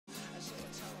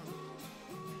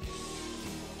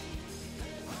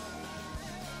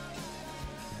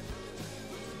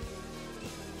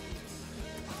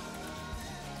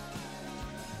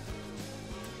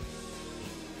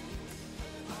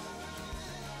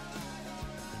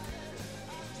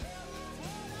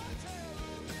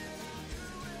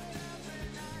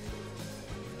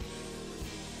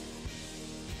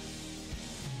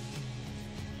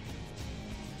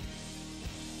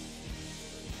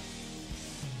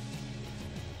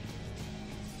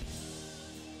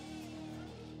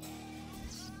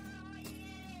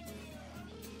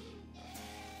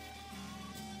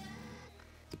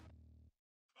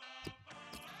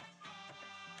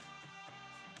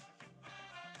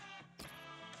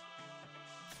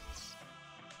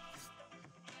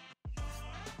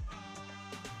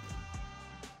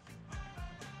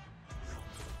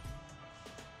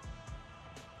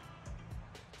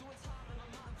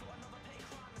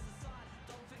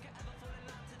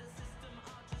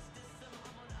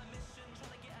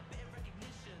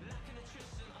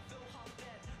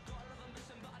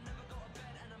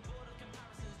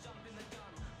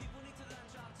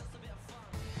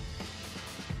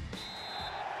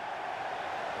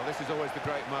Well, this is always the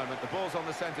great moment. The ball's on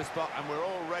the centre spot and we're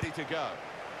all ready to go.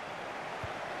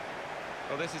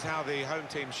 Well, this is how the home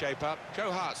team shape up.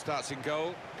 Joe Hart starts in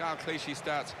goal. Gal Clichy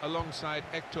starts alongside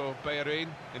Hector Bellerin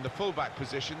in the full-back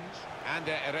positions.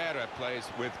 Ander Herrera plays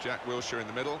with Jack Wilshere in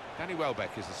the middle. Danny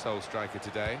Welbeck is the sole striker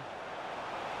today.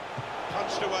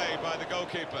 Punched away by the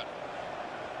goalkeeper.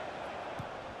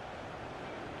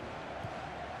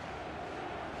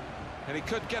 And he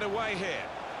could get away here.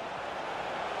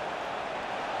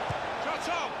 Shots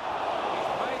on! He's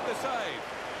made the save.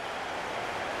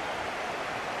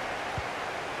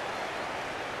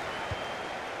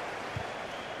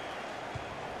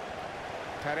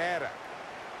 Pereira.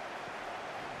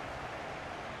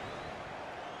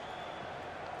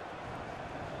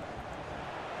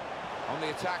 On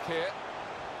the attack here.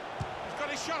 He's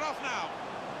got his shot off now.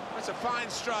 That's a fine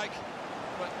strike,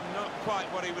 but not quite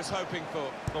what he was hoping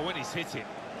for. Well, when he's hit it,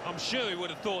 I'm sure he would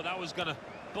have thought that was going to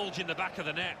bulge in the back of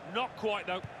the net. Not quite,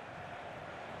 though.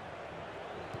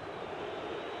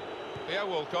 Theo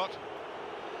Walcott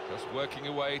just working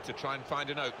away to try and find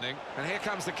an opening. And here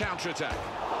comes the counter-attack.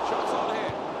 Shots on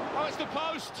here. Oh, it's the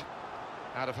post!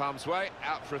 Out of harm's way,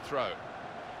 out for a throw.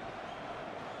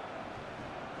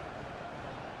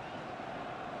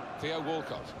 Theo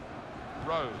Walcott.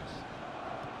 Rose.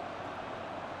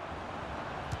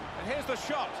 And here's the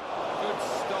shot. Good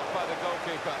stop by the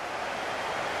goalkeeper.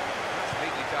 That's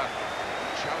neatly done.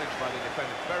 Challenged by the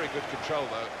defender. Very good control,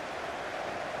 though.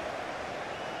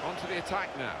 On to the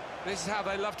attack now. This is how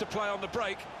they love to play on the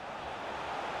break.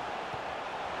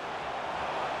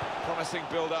 Promising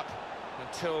build-up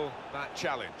until that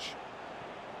challenge.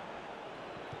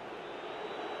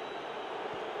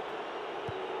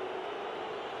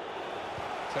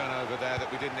 Turnover there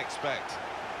that we didn't expect.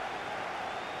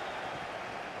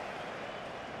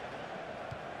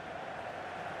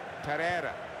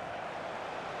 Pereira.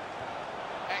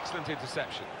 Excellent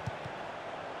interception.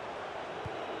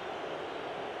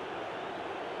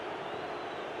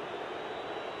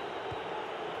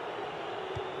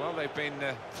 Well, they've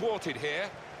been thwarted here.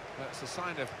 That's a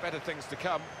sign of better things to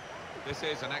come. This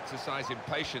is an exercise in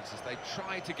patience as they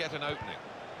try to get an opening.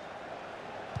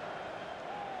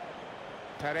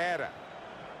 Pereira.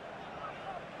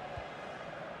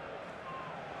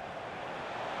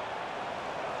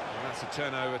 And that's a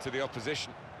turnover to the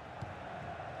opposition.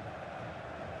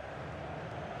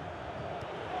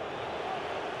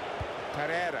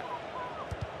 Pereira.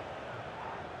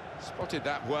 Spotted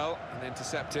that well and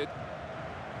intercepted.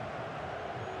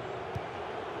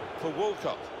 For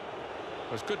Walcott.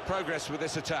 There's good progress with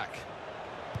this attack.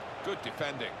 Good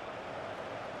defending.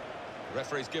 The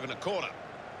referee's given a corner.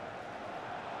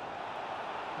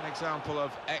 An example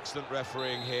of excellent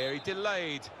refereeing here. He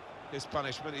delayed his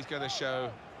punishment. He's going to show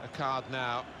a card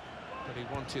now. But he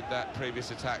wanted that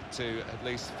previous attack to at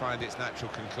least find its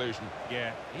natural conclusion.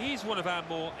 Yeah, he's one of our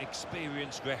more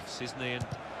experienced refs, isn't he? And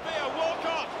Theo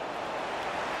Walcott!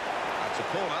 That's a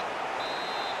corner.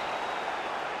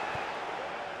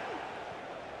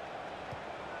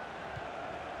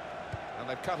 And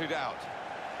they've cut it out.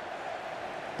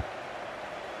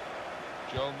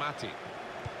 Joel Matip.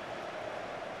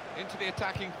 Into the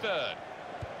attacking third.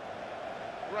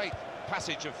 Great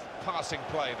passage of passing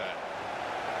play there.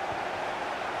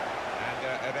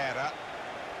 And Herrera.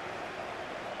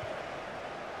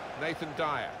 Nathan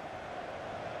Dyer.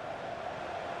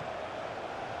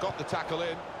 Got the tackle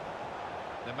in.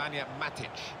 Nemanja Matic.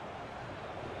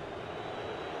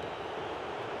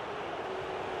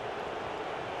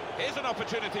 Here's an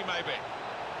opportunity, maybe.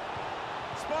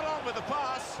 Spot on with the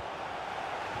pass.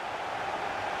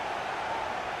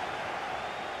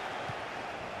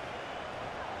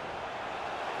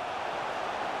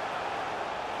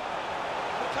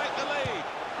 Take the lead.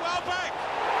 Welbeck!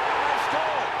 They've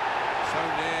scored! So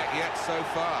near, yet so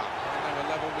far. When they were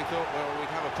level, we thought, well, we'd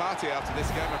have a party after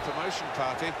this game, a promotion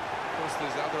party. Of course,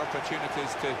 there's other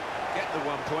opportunities to get the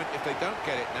 1 point if they don't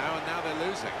get it now, and now they're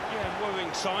losing. yeah,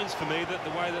 worrying signs for me that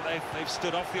the way that they've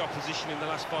stood off the opposition in the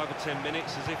last 5 or 10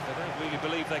 minutes, as if they don't really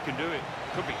believe they can do it.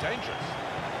 Could be dangerous.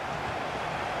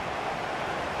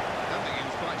 I don't think he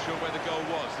was quite sure where the goal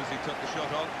was as he took the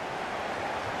shot on.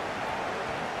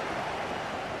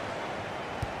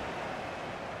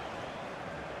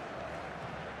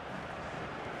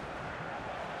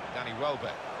 Danny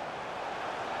Welbeck.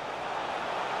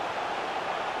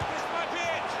 This might be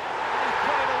it! He's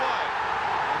put it away.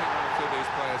 I think one or two of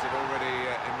these players have already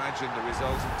imagined the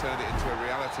result and turned it into a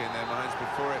reality in their minds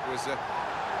before it was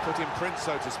put in print,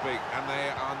 so to speak, and they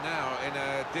are now in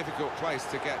a difficult place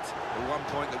to get the 1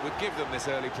 point that would give them this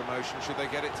early promotion should they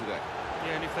get it today.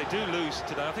 Yeah, and if they do lose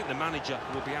today, I think the manager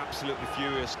will be absolutely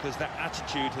furious because that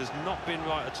attitude has not been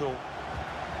right at all.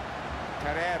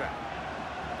 Pereira.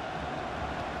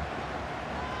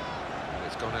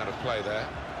 It's gone out of play there.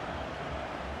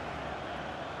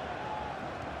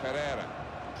 Pereira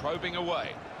probing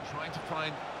away, trying to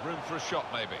find room for a shot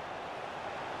maybe.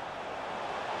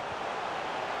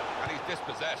 And he's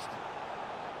dispossessed.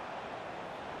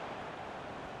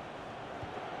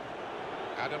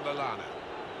 Adam Lallana.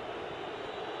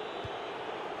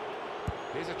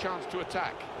 Here's a chance to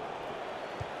attack.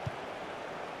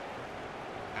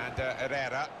 And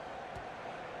Herrera.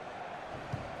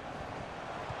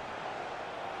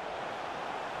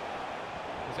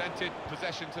 Presented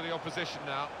possession to the opposition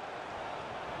now.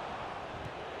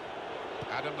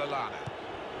 Adam Lallana.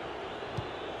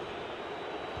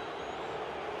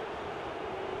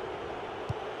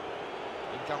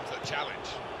 In comes the challenge.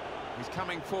 He's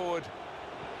coming forward.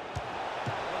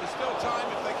 Well, there's still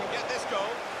time if they can get this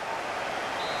goal.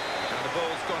 And the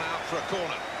ball's gone out for a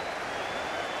corner.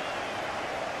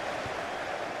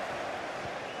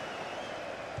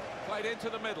 Played into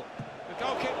the middle. The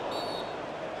goal kick.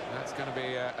 That's going to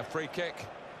be a free kick.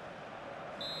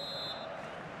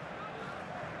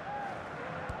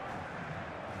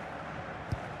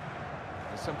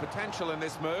 There's some potential in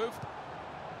this move.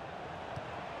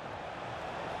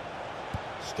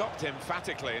 Stopped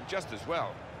emphatically and just as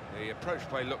well. The approach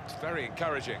play looked very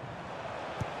encouraging.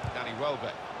 Danny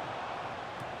Welbeck.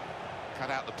 Cut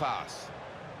out the pass.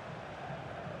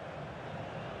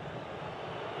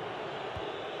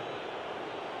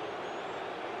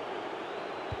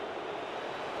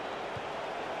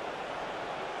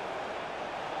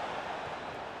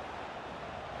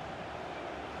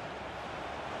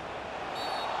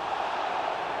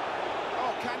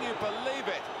 Oh, can you believe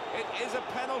it? It is a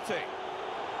penalty.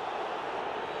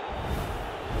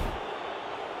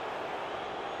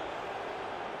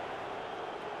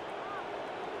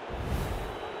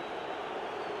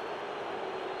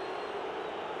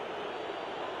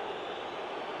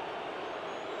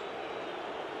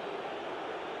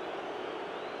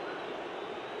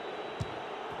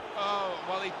 Oh,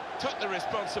 well, he took the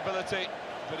responsibility,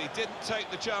 but he didn't take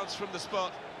the chance from the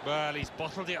spot. Well, he's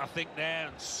bottled it, I think, there,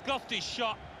 and scuffed his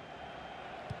shot.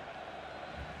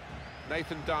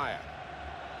 Nathan Dyer.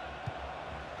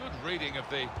 Good reading of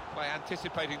the play,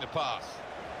 anticipating the pass.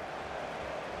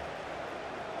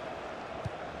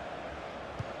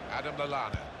 Adam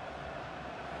Lallana.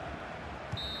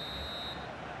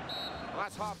 Well,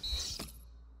 that's half.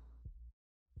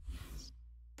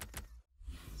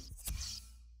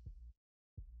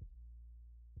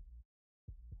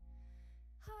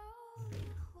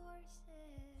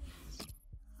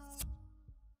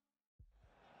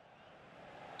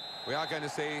 We are going to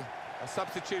see a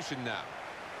substitution now.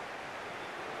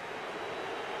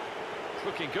 It's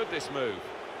looking good, this move.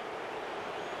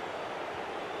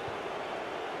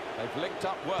 They've linked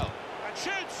up well. And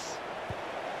shoots!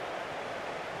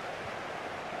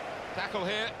 Tackle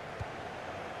here.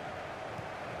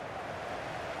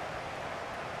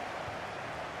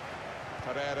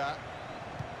 Pereira.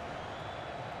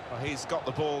 Well, he's got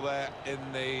the ball there in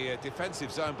the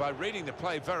defensive zone by reading the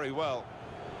play very well.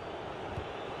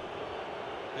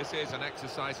 This is an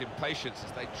exercise in patience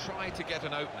as they try to get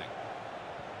an opening.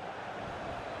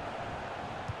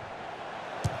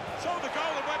 Saw the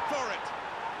goal and went for it.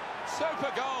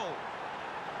 Super goal.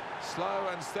 Slow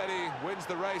and steady wins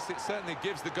the race. It certainly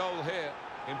gives the goal here.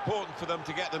 Important for them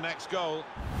to get the next goal.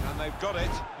 And they've got it,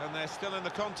 and they're still in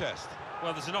the contest.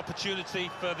 Well, there's an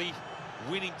opportunity for the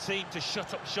winning team to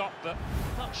shut up shop, but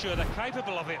not sure they're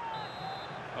capable of it.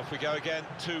 Off we go again,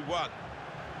 2-1.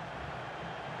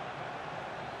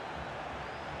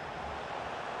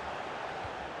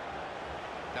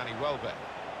 Danny Welbeck.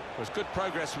 There's good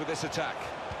progress with this attack.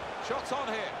 Shots on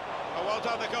here. Oh, well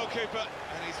done, the goalkeeper,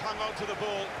 and he's hung on to the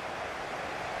ball.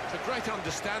 It's a great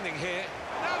understanding here.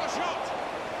 Now the shot!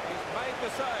 He's made the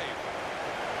save.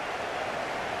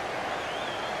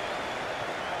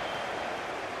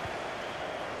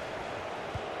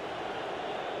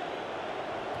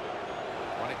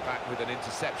 Won it back with an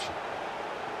interception.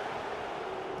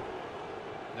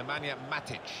 Nemanja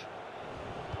Matic.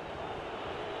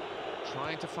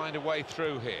 Trying to find a way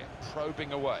through here,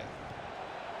 probing away.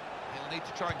 He'll need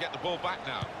to try and get the ball back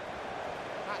now.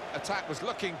 That attack was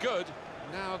looking good.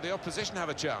 Now the opposition have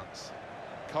a chance.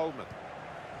 Coleman.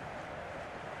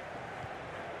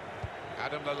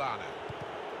 Adam Lallana.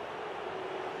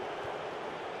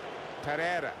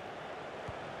 Pereira.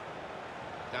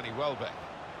 Danny Welbeck.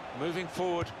 Moving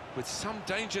forward with some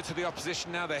danger to the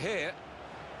opposition now they're here.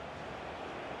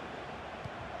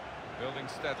 Building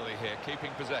steadily here,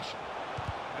 keeping possession.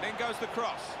 And in goes the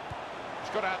cross. He's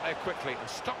got out there quickly and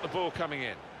stopped the ball coming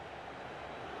in.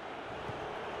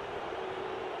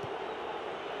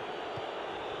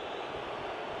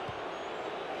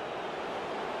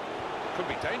 Could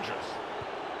be dangerous.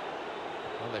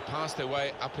 Well, they passed their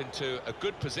way up into a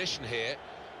good position here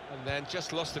and then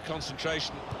just lost the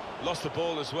concentration, lost the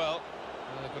ball as well.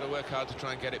 Well, they've got to work hard to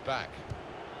try and get it back.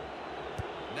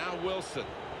 Now Wilson.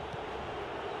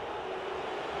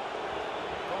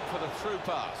 Gone for the through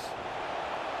pass.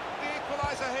 The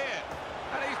equaliser here,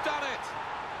 and he's done it.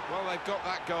 Well, they've got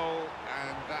that goal,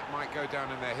 and that might go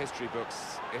down in their history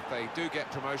books. If they do get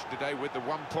promotion today with the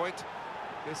 1 point,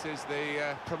 this is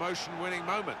the promotion-winning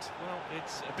moment. Well,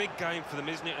 it's a big game for them,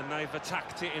 isn't it? And they've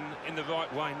attacked it in the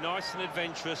right way. Nice and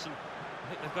adventurous, and I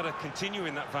think they've got to continue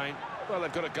in that vein. Well,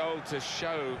 they've got a goal to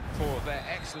show for their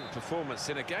excellent performance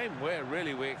in a game where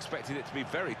really we expected it to be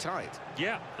very tight.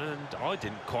 Yeah, and I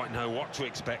didn't quite know what to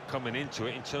expect coming into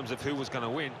it in terms of who was going to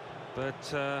win. But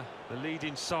the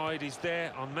leading side is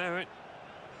there on merit.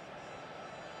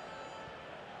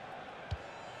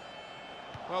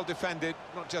 Well defended,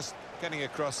 not just getting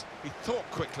across, he thought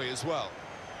quickly as well.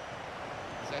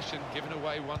 Possession given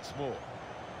away once more.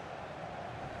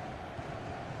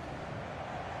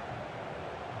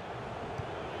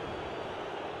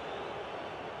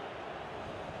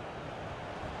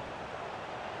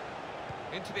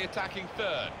 Into the attacking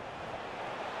third.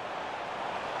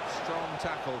 Strong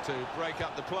tackle to break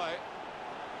up the play.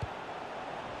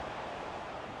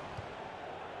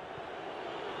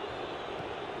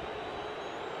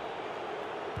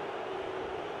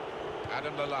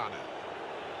 Adam Lallana.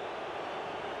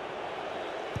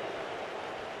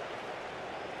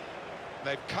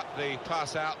 They've cut the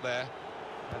pass out there,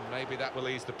 and maybe that will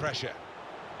ease the pressure.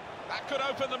 That could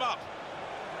open them up.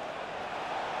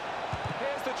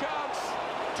 Here's the chance.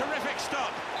 Terrific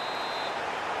stop.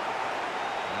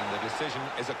 And the decision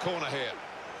is a corner here.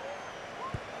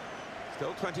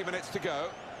 Still 20 minutes to go.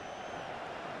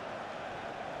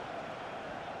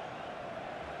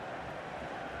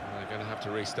 They're going to have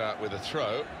to restart with a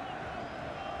throw.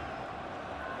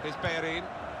 Here's Bellerin.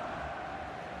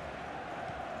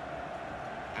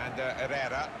 And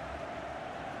Herrera.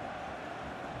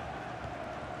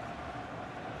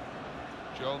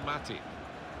 Joel Matip.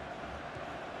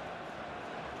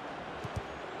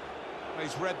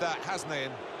 He's read that, hasn't he,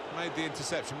 and made the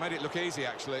interception, made it look easy,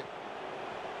 actually.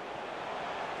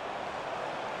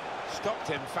 Stopped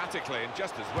him emphatically and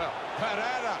just as well.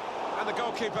 Herrera, and the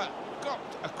goalkeeper got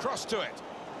across to it.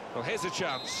 Well, here's a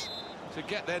chance to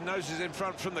get their noses in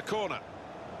front from the corner.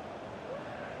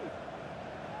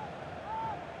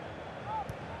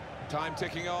 Time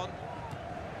ticking on.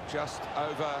 Just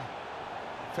over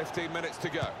 15 minutes to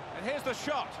go. And here's the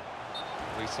shot.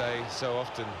 We say so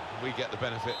often we get the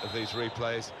benefit of these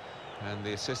replays, and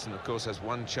the assistant, of course, has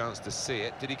one chance to see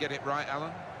it. Did he get it right,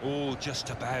 Alan? Oh, just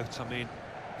about. I mean,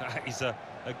 that is a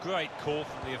great call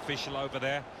from the official over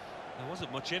there. There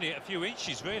wasn't much in it, a few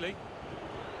inches, really.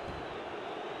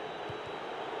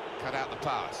 Cut out the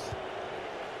pass.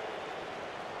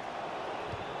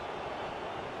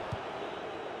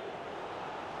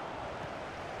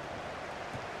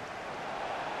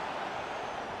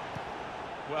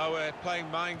 Well, we're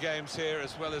playing mind games here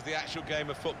as well as the actual game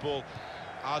of football.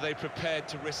 Are they prepared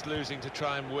to risk losing to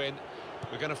try and win?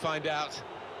 We're going to find out.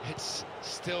 It's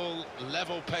still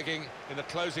level pegging in the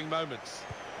closing moments.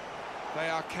 They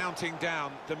are counting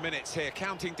down the minutes here,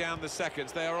 counting down the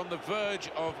seconds. They are on the verge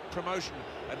of promotion,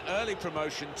 an early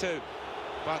promotion too.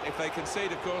 But if they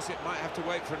concede, of course, it might have to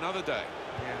wait for another day.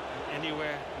 Yeah,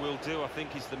 anywhere will do, I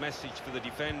think, is the message for the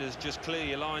defenders. Just clear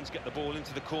your lines, get the ball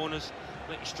into the corners,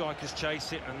 let your strikers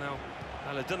chase it, and they'll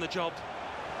have done the job.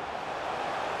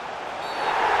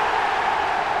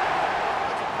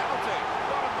 That's a penalty.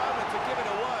 What a moment to give it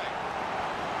away.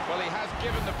 Well, he has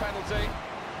given the penalty,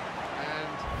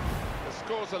 and the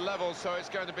scores are level, so it's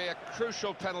going to be a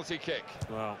crucial penalty kick.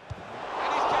 Well,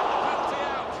 and he's kept the penalty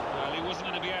out. Well, he wasn't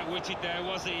going to be outwitted there,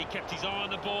 was he? He kept his eye on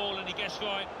the ball, and he guessed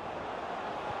right.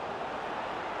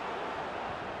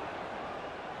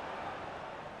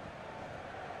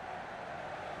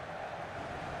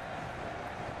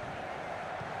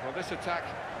 Well, this attack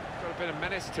has got a bit of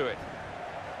menace to it.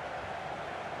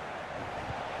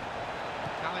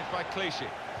 Challenged by Clichy.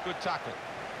 Good tackle.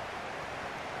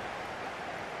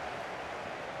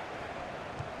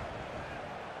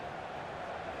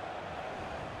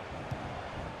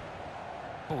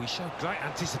 Oh, he showed great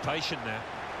anticipation there.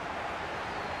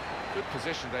 Good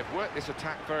position. They've worked this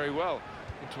attack very well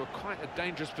into quite a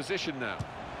dangerous position now.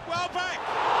 Well back!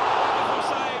 Wonderful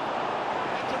save.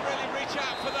 Had to really reach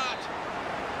out for that.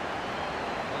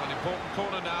 Well, an Important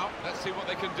corner now. Let's see what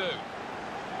they can do.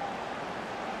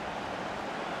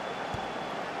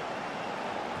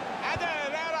 And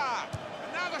Herrera!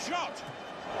 And now the shot!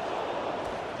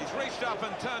 He's reached up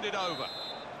and turned it over.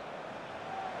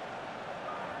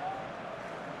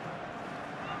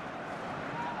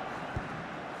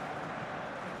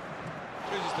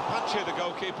 Chooses to punch here, the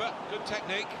goalkeeper. Good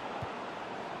technique.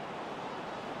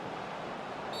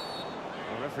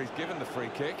 The referee's given the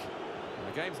free kick.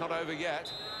 And the game's not over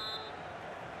yet.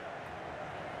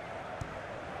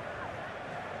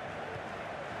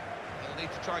 They'll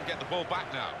need to try and get the ball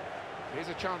back now. Here's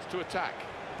a chance to attack.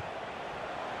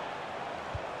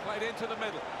 Played into the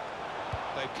middle.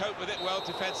 They've coped with it well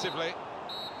defensively.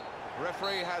 The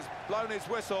referee has blown his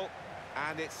whistle,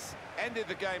 and it's ended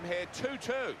the game here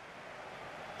 2-2.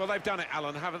 Well, they've done it,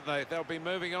 Alan, haven't they? They'll be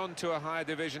moving on to a higher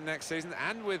division next season,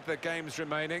 and with the games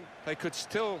remaining, they could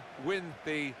still win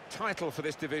the title for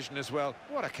this division as well.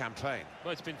 What a campaign.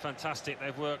 Well, it's been fantastic.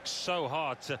 They've worked so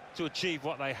hard to achieve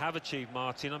what they have achieved,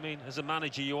 Martin. I mean, as a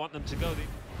manager, you want them to go.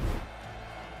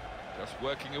 Just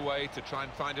working away to try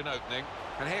and find an opening.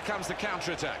 And here comes the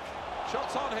counter-attack.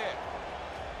 Shots on here.